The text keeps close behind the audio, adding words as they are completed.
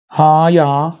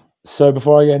Hiya. So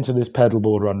before I get into this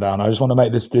pedalboard rundown, I just want to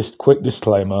make this quick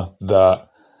disclaimer that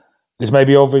this may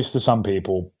be obvious to some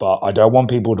people, but I don't want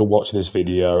people to watch this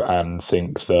video and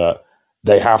think that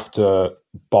they have to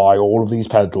buy all of these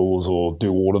pedals or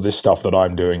do all of this stuff that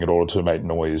I'm doing in order to make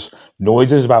noise.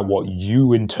 Noise is about what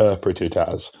you interpret it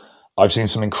as. I've seen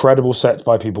some incredible sets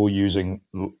by people using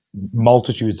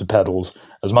multitudes of pedals,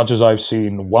 as much as I've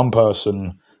seen one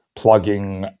person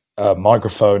plugging a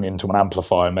microphone into an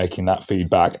amplifier, making that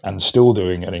feedback, and still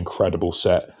doing an incredible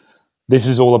set. This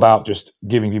is all about just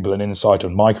giving people an insight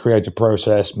on my creative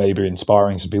process, maybe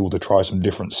inspiring some people to try some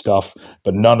different stuff,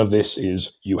 but none of this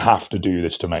is, you have to do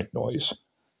this to make noise.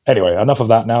 Anyway, enough of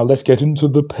that now, let's get into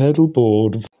the pedal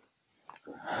board.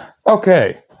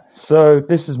 Okay, so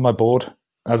this is my board.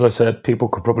 As I said, people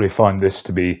could probably find this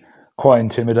to be quite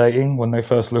intimidating when they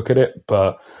first look at it,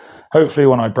 but hopefully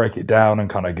when I break it down and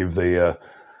kind of give the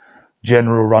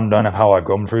general rundown of how I've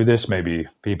gone through this, maybe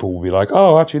people will be like,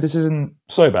 oh, actually, this isn't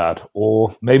so bad.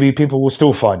 Or maybe people will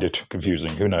still find it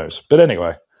confusing, who knows. But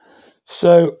anyway,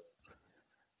 so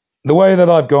the way that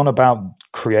I've gone about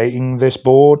creating this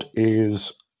board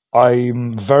is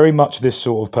I'm very much this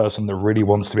sort of person that really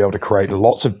wants to be able to create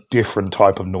lots of different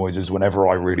type of noises whenever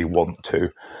I really want to.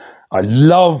 I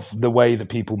love the way that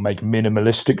people make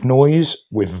minimalistic noise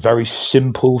with very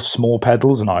simple, small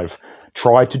pedals, and I've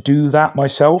tried to do that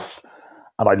myself.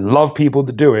 And I love people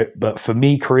that do it, but for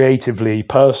me creatively,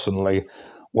 personally,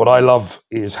 what I love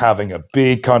is having a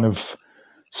big kind of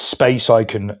space I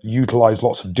can utilize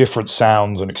lots of different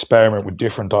sounds and experiment with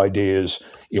different ideas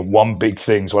in one big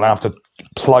thing, so I don't have to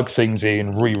plug things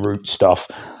in, reroute stuff.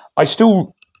 I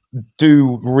still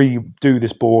do redo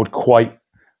this board quite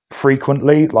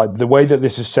frequently. Like the way that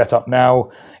this is set up now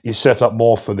is set up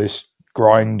more for this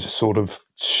grind sort of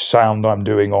sound I'm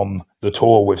doing on the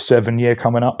tour with 7 Year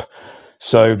coming up.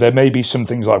 So there may be some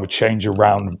things I would change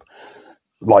around,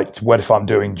 like what if I'm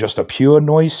doing just a pure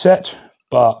noise set,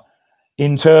 but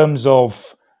in terms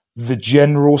of the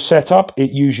general setup, it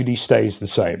usually stays the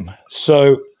same.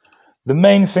 So the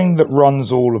main thing that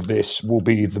runs all of this will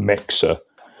be the mixer.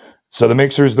 So the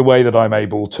mixer is the way that I'm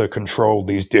able to control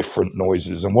these different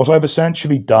noises. And what I've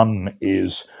essentially done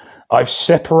is I've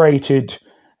separated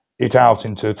it out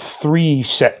into 3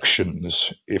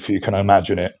 sections, if you can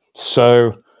imagine it.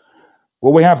 So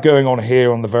what we have going on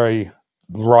here on the very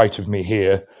right of me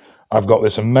here, I've got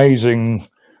this amazing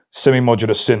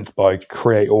semi-modular synth by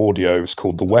Create Audio. It's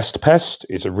called the West Pest.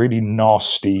 It's a really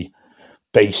nasty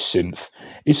bass synth.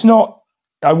 It's not,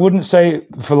 I wouldn't say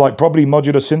for like probably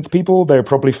modular synth people, they'll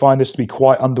probably find this to be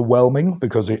quite underwhelming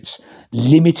because it's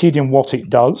limited in what it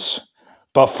does.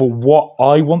 But for what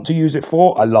I want to use it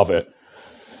for, I love it.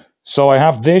 So I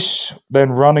have this then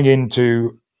running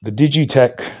into the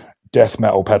Digitech death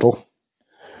metal pedal,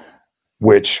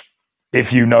 which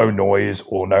if you know noise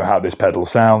or know how this pedal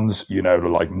sounds, you know,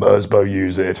 like Merzbow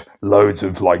use it, loads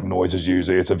of like noises use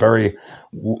it. It's a very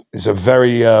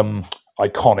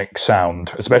iconic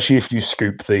sound, especially if you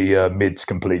scoop the mids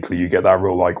completely, you get that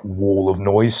real like wall of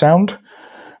noise sound.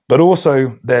 But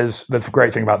also there's the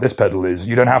great thing about this pedal is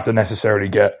you don't have to necessarily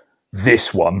get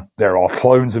this one. There are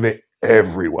clones of it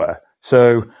everywhere.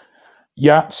 So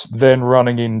Yats then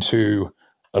running into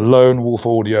a Lone Wolf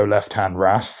Audio left-hand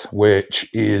Wrath, which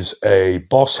is a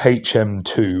Boss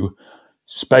HM2.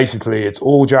 Basically, it's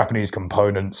all Japanese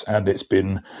components, and it's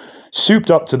been souped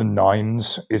up to the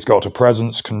nines. It's got a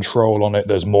presence control on it.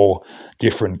 There's more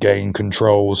different gain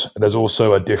controls. There's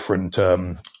also a different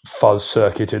fuzz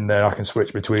circuit in there I can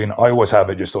switch between. I always have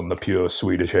it just on the pure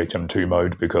Swedish HM2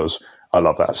 mode because I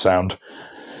love that sound.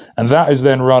 And that is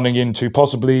then running into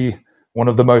possibly one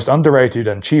of the most underrated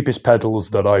and cheapest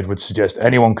pedals that I would suggest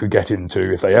anyone could get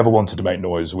into if they ever wanted to make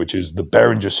noise, which is the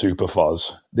Behringer Super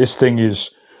Fuzz. This thing is,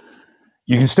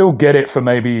 you can still get it for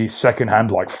maybe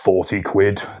secondhand, like 40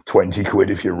 quid, 20 quid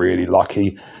if you're really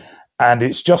lucky. And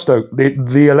it's just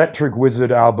the Electric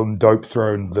Wizard album Dope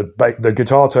Throne, the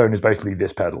guitar tone is basically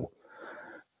this pedal.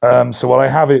 So what I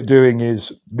have it doing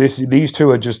is, these two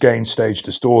are just gain stage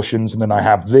distortions, and then I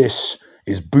have this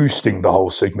is boosting the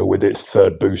whole signal with its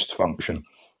third boost function.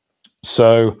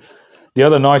 So the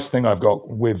other nice thing I've got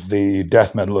with the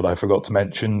death metal that I forgot to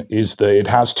mention is that it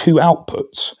has 2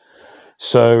 outputs.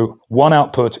 So one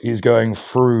output is going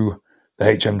through the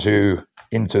HM2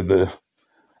 into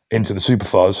the Super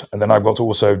Fuzz, and then I've got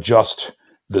also just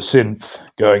the synth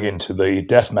going into the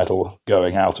death metal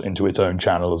going out into its own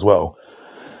channel as well.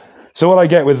 So what I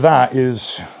get with that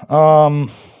is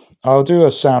I'll do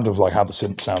a sound of like how the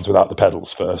synth sounds without the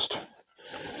pedals first.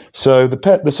 So the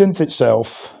synth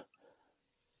itself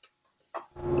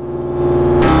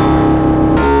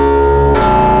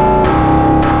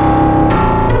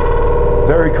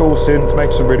synth,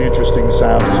 makes some really interesting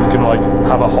sounds. You can like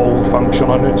have a hold function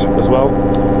on it as well.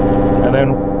 And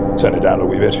then turn it down a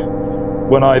wee bit.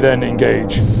 When I then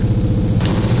engage,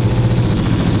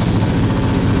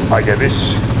 I get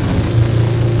this.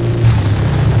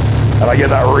 And I get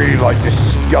that really like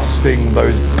disgusting,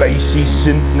 those bassy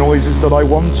synth noises that I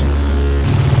want.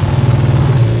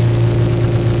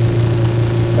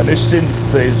 And this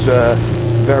synth is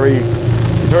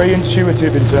very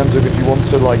intuitive in terms of if you want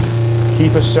to like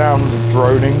keep a sound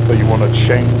droning, but you want to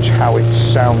change how it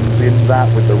sounds in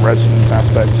that with the resonance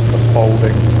aspects and the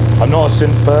folding. I'm not a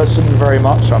synth person very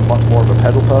much, I'm much more of a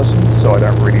pedal person, so I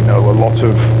don't really know a lot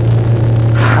of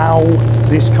how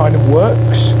this kind of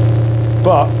works,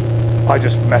 but I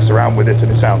just mess around with it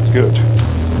and it sounds good.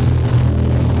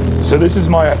 So this is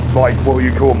my, like, what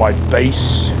you call my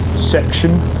bass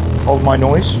section of my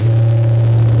noise.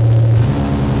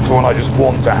 So when I just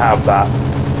want to have that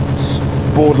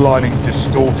borderlining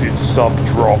distorted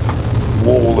sub-drop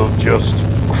wall of just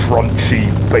crunchy,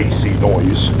 bassy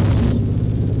noise.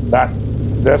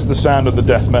 That's the sound of the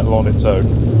death metal on its own.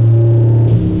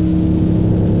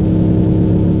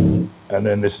 And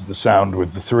then this is the sound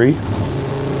with the 3.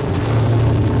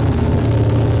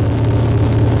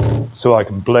 So I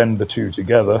can blend the two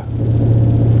together.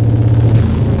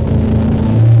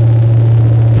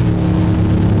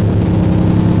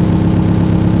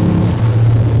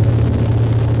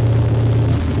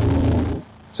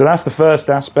 So that's the first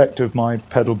aspect of my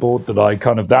pedal board that I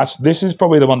kind of, this is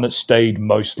probably the one that stayed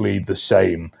mostly the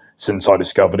same since I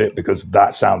discovered it, because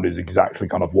that sound is exactly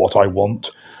kind of what I want.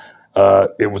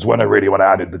 It was when I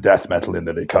added the death metal in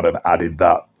that it kind of added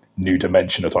that new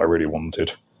dimension that I really wanted.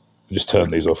 I'll just turn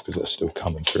these off because they're still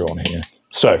coming through on here.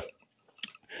 So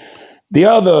the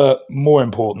other more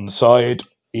important side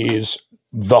is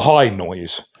the high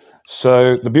noise.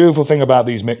 So the beautiful thing about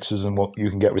these mixers and what you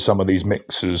can get with some of these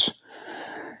mixers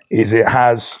is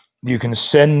you can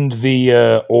send the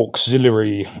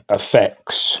auxiliary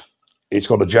effects. It's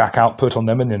got a jack output on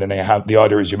them, and then the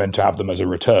idea is you're meant to have them as a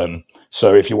return.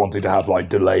 So if you wanted to have like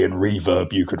delay and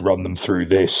reverb, you could run them through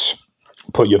this,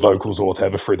 put your vocals or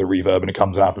whatever through the reverb, and it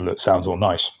comes out and it sounds all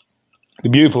nice. The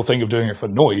beautiful thing of doing it for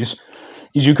noise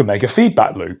is you can make a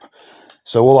feedback loop.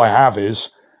 So all I have is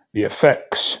the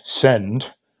effects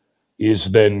send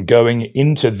is then going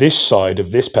into this side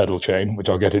of this pedal chain, which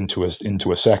I'll get into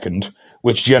a second,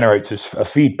 which generates a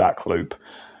feedback loop,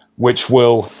 which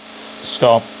will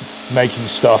start making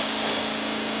stuff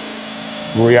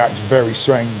react very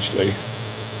strangely.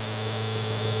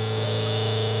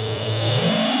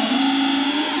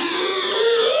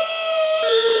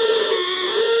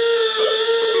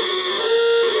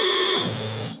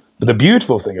 But the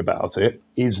beautiful thing about it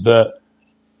is that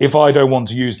if I don't want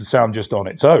to use the sound just on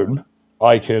its own,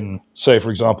 I can, say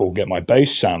for example, get my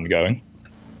bass sound going.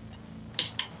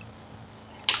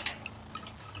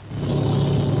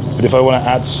 But if I want to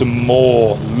add some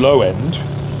more low end,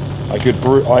 I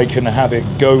can have it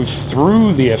go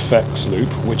through the effects loop,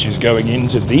 which is going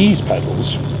into these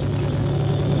pedals,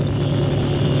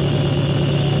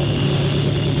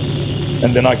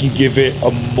 and then I can give it a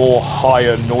more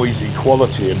higher noisy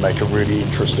quality and make a really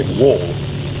interesting wall.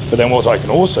 But then what I can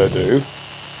also do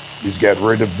is get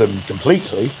rid of them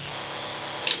completely,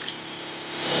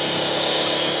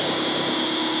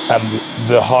 and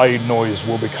the high noise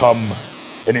will become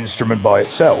an instrument by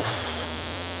itself.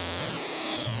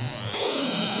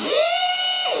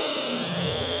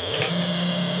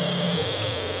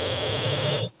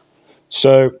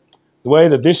 So the way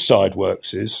that this side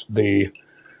works is the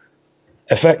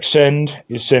effect send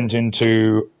is sent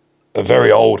into a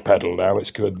very old pedal now. It's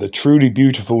called the Truly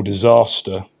Beautiful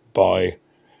Disaster by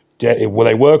well,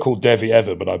 they were called Devi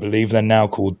Ever, but I believe they're now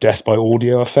called Death by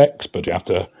Audio Effects, but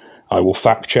I will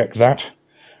fact check that.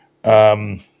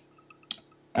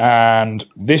 And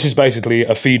this is basically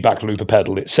a feedback loop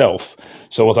pedal itself.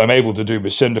 So what I'm able to do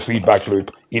is send a feedback loop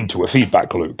into a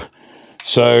feedback loop.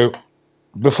 So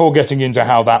before getting into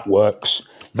how that works,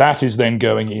 that is then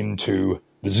going into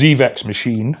the Zvex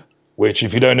machine, which,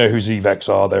 if you don't know who Zvex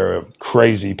are, they're a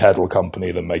crazy pedal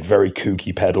company that make very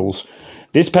kooky pedals.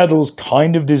 This pedal's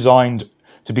kind of designed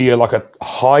to be like a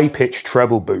high-pitched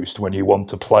treble boost when you want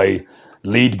to play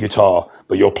lead guitar,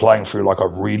 but you're playing through like a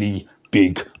really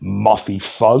big, muffy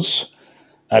fuzz,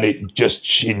 and it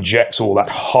just injects all that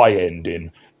high end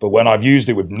in. But when I've used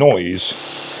it with noise,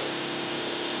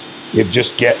 it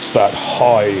just gets that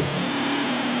high,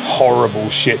 horrible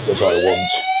shit that I want.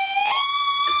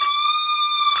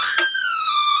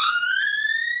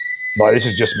 Like, this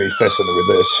is just me fiddling with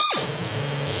this.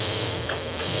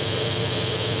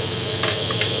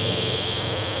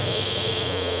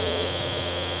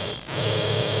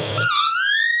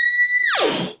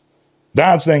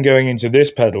 That's then going into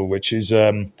this pedal, which is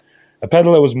a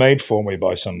pedal that was made for me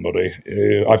by somebody.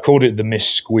 I've called it the Miss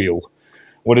Squeal.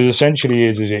 What it essentially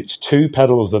is it's two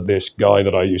pedals that this guy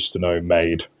that I used to know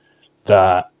made.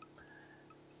 That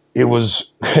it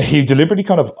was, he deliberately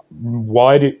kind of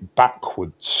wired it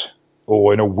backwards,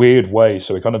 or in a weird way,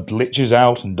 so it kind of glitches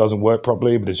out and doesn't work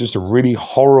properly, but it's just a really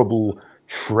horrible,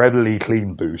 trebly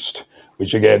clean boost,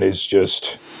 which again is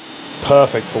just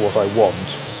perfect for what I want.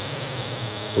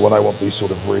 When I want these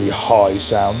sort of really high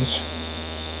sounds.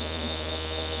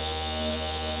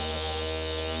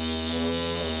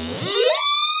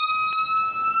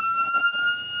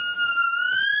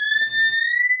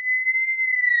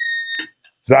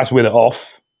 So that's with it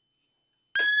off.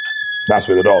 That's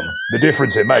with it on. The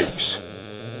difference it makes.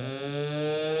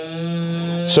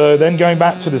 So then going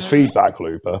back to this feedback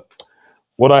looper,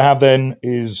 what I have then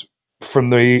is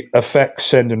from the effects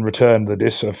send and return that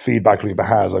this feedback looper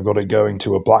has, I've got it going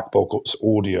to a black box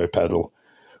audio pedal,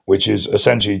 which is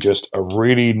essentially just a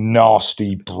really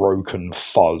nasty broken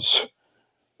fuzz,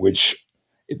 which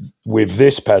with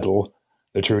this pedal,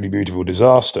 the Truly Beautiful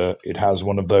Disaster, it has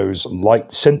one of those light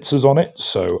sensors on it,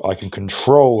 so I can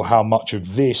control how much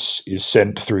of this is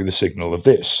sent through the signal of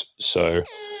this. So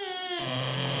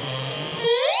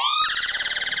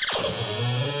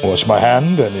watch my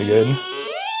hand, and again.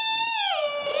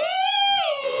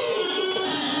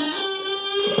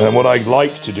 And what I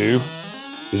like to do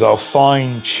is I'll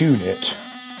fine tune it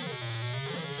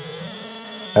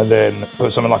and then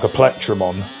put something like a plectrum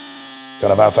on,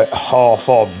 kind of have it half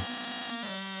on,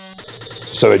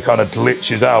 so it kind of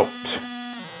glitches out.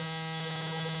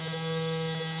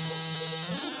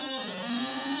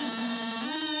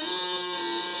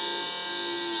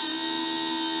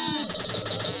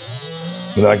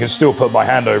 And I can still put my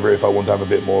hand over it if I want to have a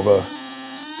bit more of a...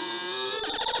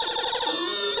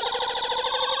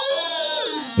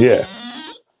 Yeah.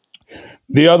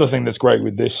 The other thing that's great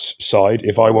with this side,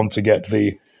 if I want to get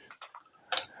the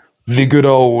good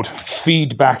old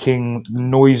feedbacking,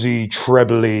 noisy,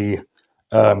 trebly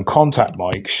contact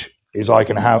mics, is I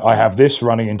have this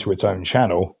running into its own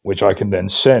channel, which I can then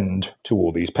send to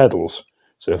all these pedals.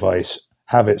 So if I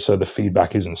have it so the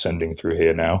feedback isn't sending through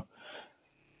here now,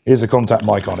 here's a contact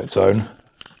mic on its own.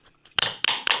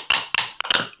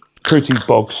 Pretty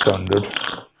bog standard.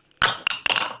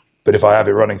 But if I have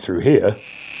it running through here,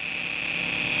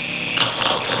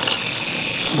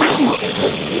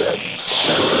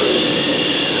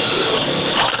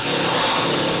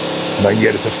 and I can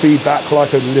get it to feedback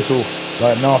like a little,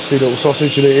 nasty little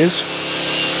sausage that it is.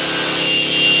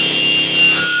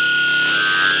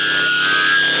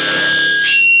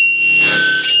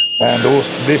 And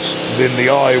also this, then the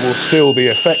eye will still be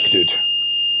affected.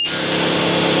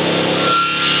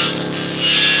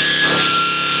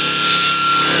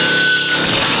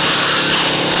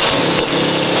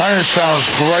 And it sounds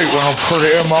great when I put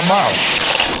it in my mouth.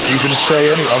 You can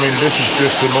say any, I mean, this is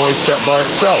just a noise set by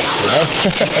itself, you know?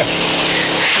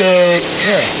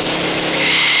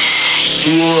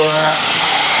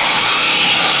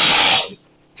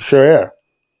 So yeah.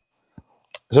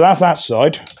 So that's that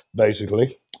side,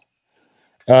 basically.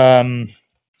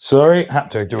 Sorry,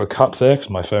 had to do a cut there because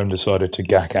my phone decided to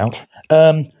gack out.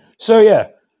 So yeah,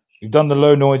 we've done the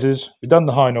low noises, we've done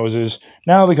the high noises.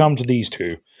 Now we come to these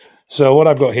two. So what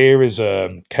I've got here is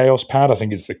a Chaos Pad. I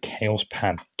think it's the Chaos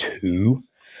Pad 2.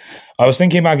 I was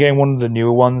thinking about getting one of the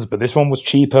newer ones, but this one was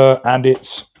cheaper, and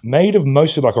it's made of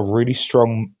mostly like a really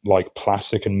strong like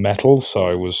plastic and metal, so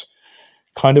I was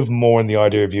kind of more in the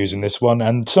idea of using this one.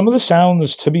 And some of the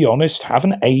sounds, to be honest,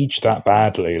 haven't aged that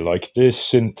badly. Like this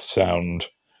synth sound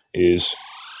is...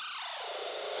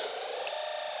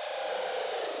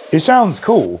 It sounds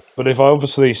cool, but if I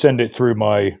obviously send it through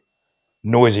my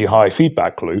noisy high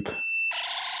feedback loop,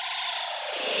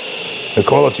 the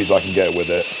qualities I can get with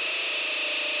it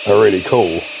are really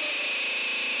cool.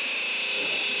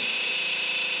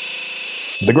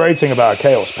 The great thing about a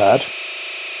Chaos Pad,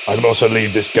 I can also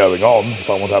leave this going on if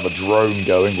I want to have a drone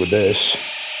going with this.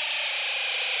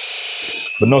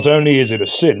 But not only is it a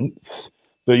synth,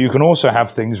 but you can also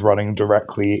have things running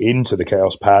directly into the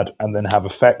Chaos Pad and then have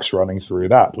effects running through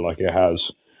that, like it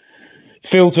has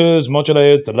filters,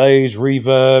 modulators, delays,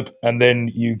 reverb, and then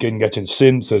you can get in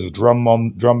synths. There's drum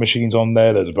machines on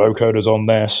there, there's vocoders on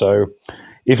there. So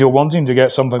if you're wanting to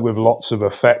get something with lots of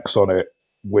effects on it,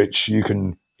 which you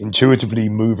can intuitively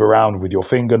move around with your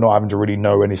finger, not having to really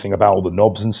know anything about all the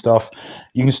knobs and stuff,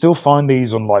 you can still find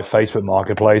these on like Facebook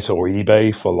Marketplace or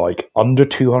eBay for like under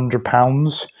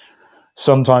 £200.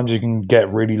 Sometimes you can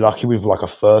get really lucky with like a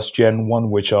first gen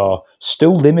one, which are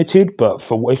still limited, but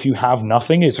for if you have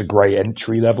nothing, it's a great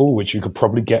entry level, which you could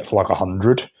probably get for like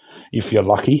 100 if you're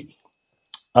lucky.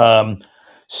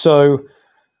 So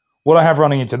what I have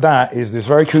running into that is this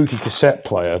very kooky cassette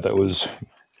player that was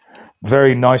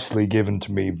very nicely given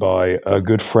to me by a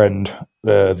good friend,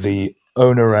 the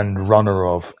owner and runner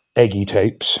of Eggy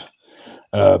Tapes.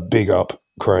 Big up,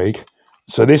 Craig.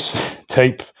 So this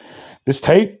tape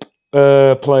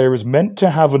player is meant to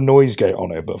have a noise gate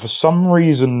on it, but for some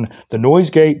reason the noise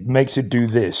gate makes it do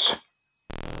this,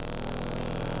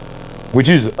 which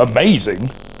is amazing.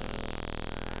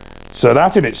 So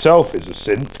that in itself is a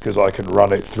synth, because I can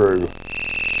run it through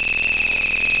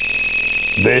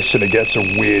this and it gets a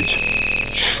weird,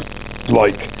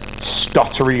 like,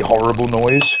 stuttery, horrible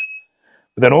noise.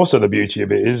 But then also the beauty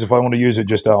of it is, if I want to use it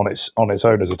just on its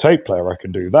own as a tape player, I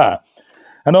can do that.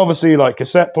 And obviously, like,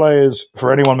 cassette players,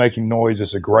 for anyone making noise,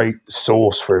 is a great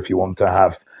source for if you want to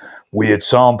have weird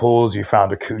samples. You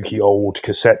found a kooky old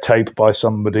cassette tape by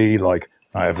somebody, like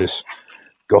I have this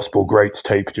Gospel Greats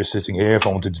tape just sitting here if I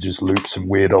wanted to just loop some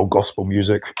weird old gospel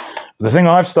music. The thing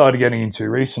I've started getting into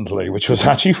recently, which was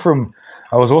actually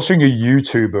I was watching a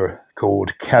YouTuber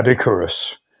called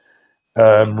Cadicarus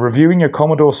reviewing a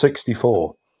Commodore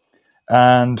 64.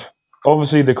 And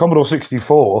obviously the Commodore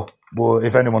 64, well,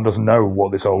 if anyone doesn't know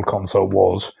what this old console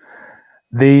was,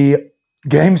 the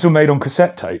games were made on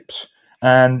cassette tapes.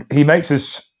 And he makes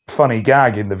this funny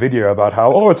gag in the video about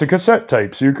how, oh, it's a cassette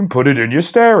tape, so you can put it in your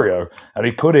stereo. And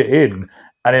he put it in,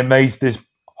 and it made this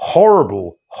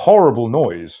horrible, horrible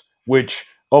noise, which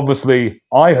obviously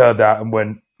I heard that and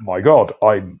went, my God,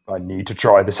 I need to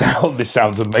try this out. This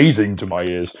sounds amazing to my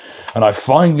ears. And I've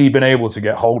finally been able to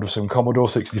get hold of some Commodore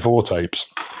 64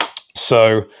 tapes.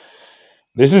 So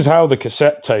this is how the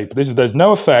cassette tape, there's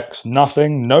no effects,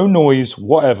 nothing, no noise,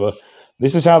 whatever.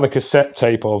 This is how the cassette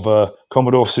tape of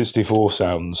Commodore 64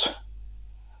 sounds.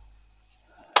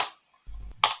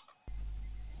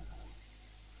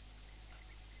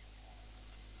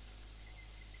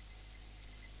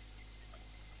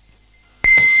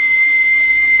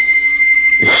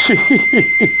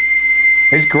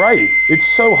 It's great. It's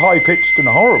so high-pitched and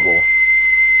horrible.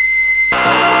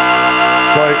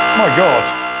 Like, my God,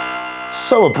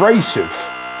 so abrasive.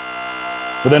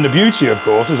 But then the beauty, of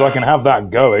course, is I can have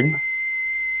that going.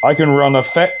 I can run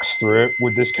effects through it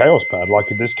with this Chaos Pad. Like,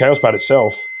 this Chaos Pad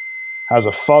itself has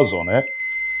a fuzz on it.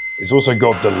 It's also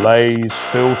got delays,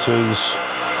 filters.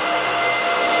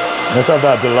 Let's have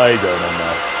that delay going on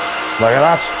there.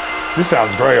 Like, this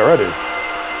sounds great already.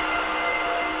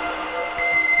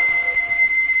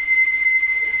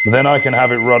 But then I can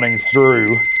have it running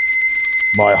through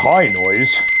my high noise.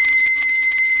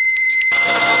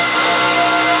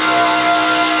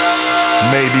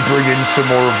 Maybe bring in some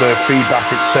more of the feedback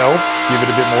itself, give it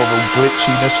a bit more of a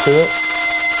glitchiness to it.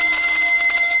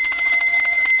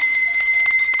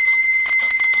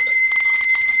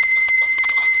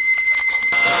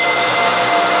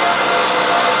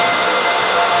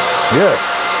 Yeah.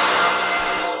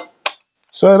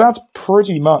 So that's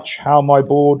pretty much how my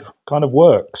board kind of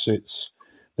works.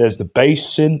 There's the bass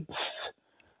synth,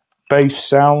 bass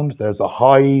sound, there's a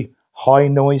high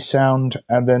noise sound,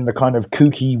 and then the kind of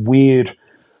kooky, weird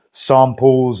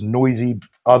samples, noisy,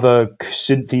 other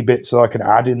synthy bits that I can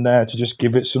add in there to just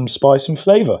give it some spice and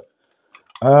flavour.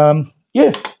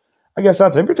 Yeah, I guess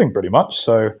that's everything pretty much.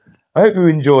 So I hope you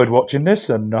enjoyed watching this,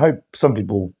 and I hope some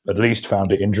people at least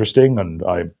found it interesting, and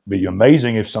it'd be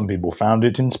amazing if some people found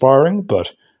it inspiring,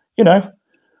 but, you know,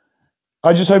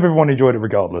 I just hope everyone enjoyed it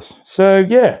regardless. So,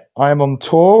 yeah, I am on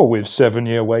tour with 7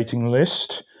 Year Waiting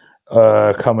List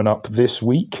coming up this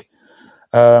week.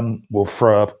 We'll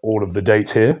throw up all of the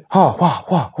dates here.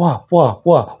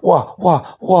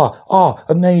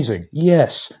 Amazing.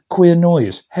 Yes. Queer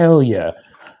noise. Hell yeah.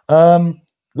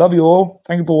 Love you all.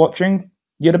 Thank you for watching.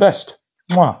 You're the best.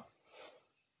 Mwah.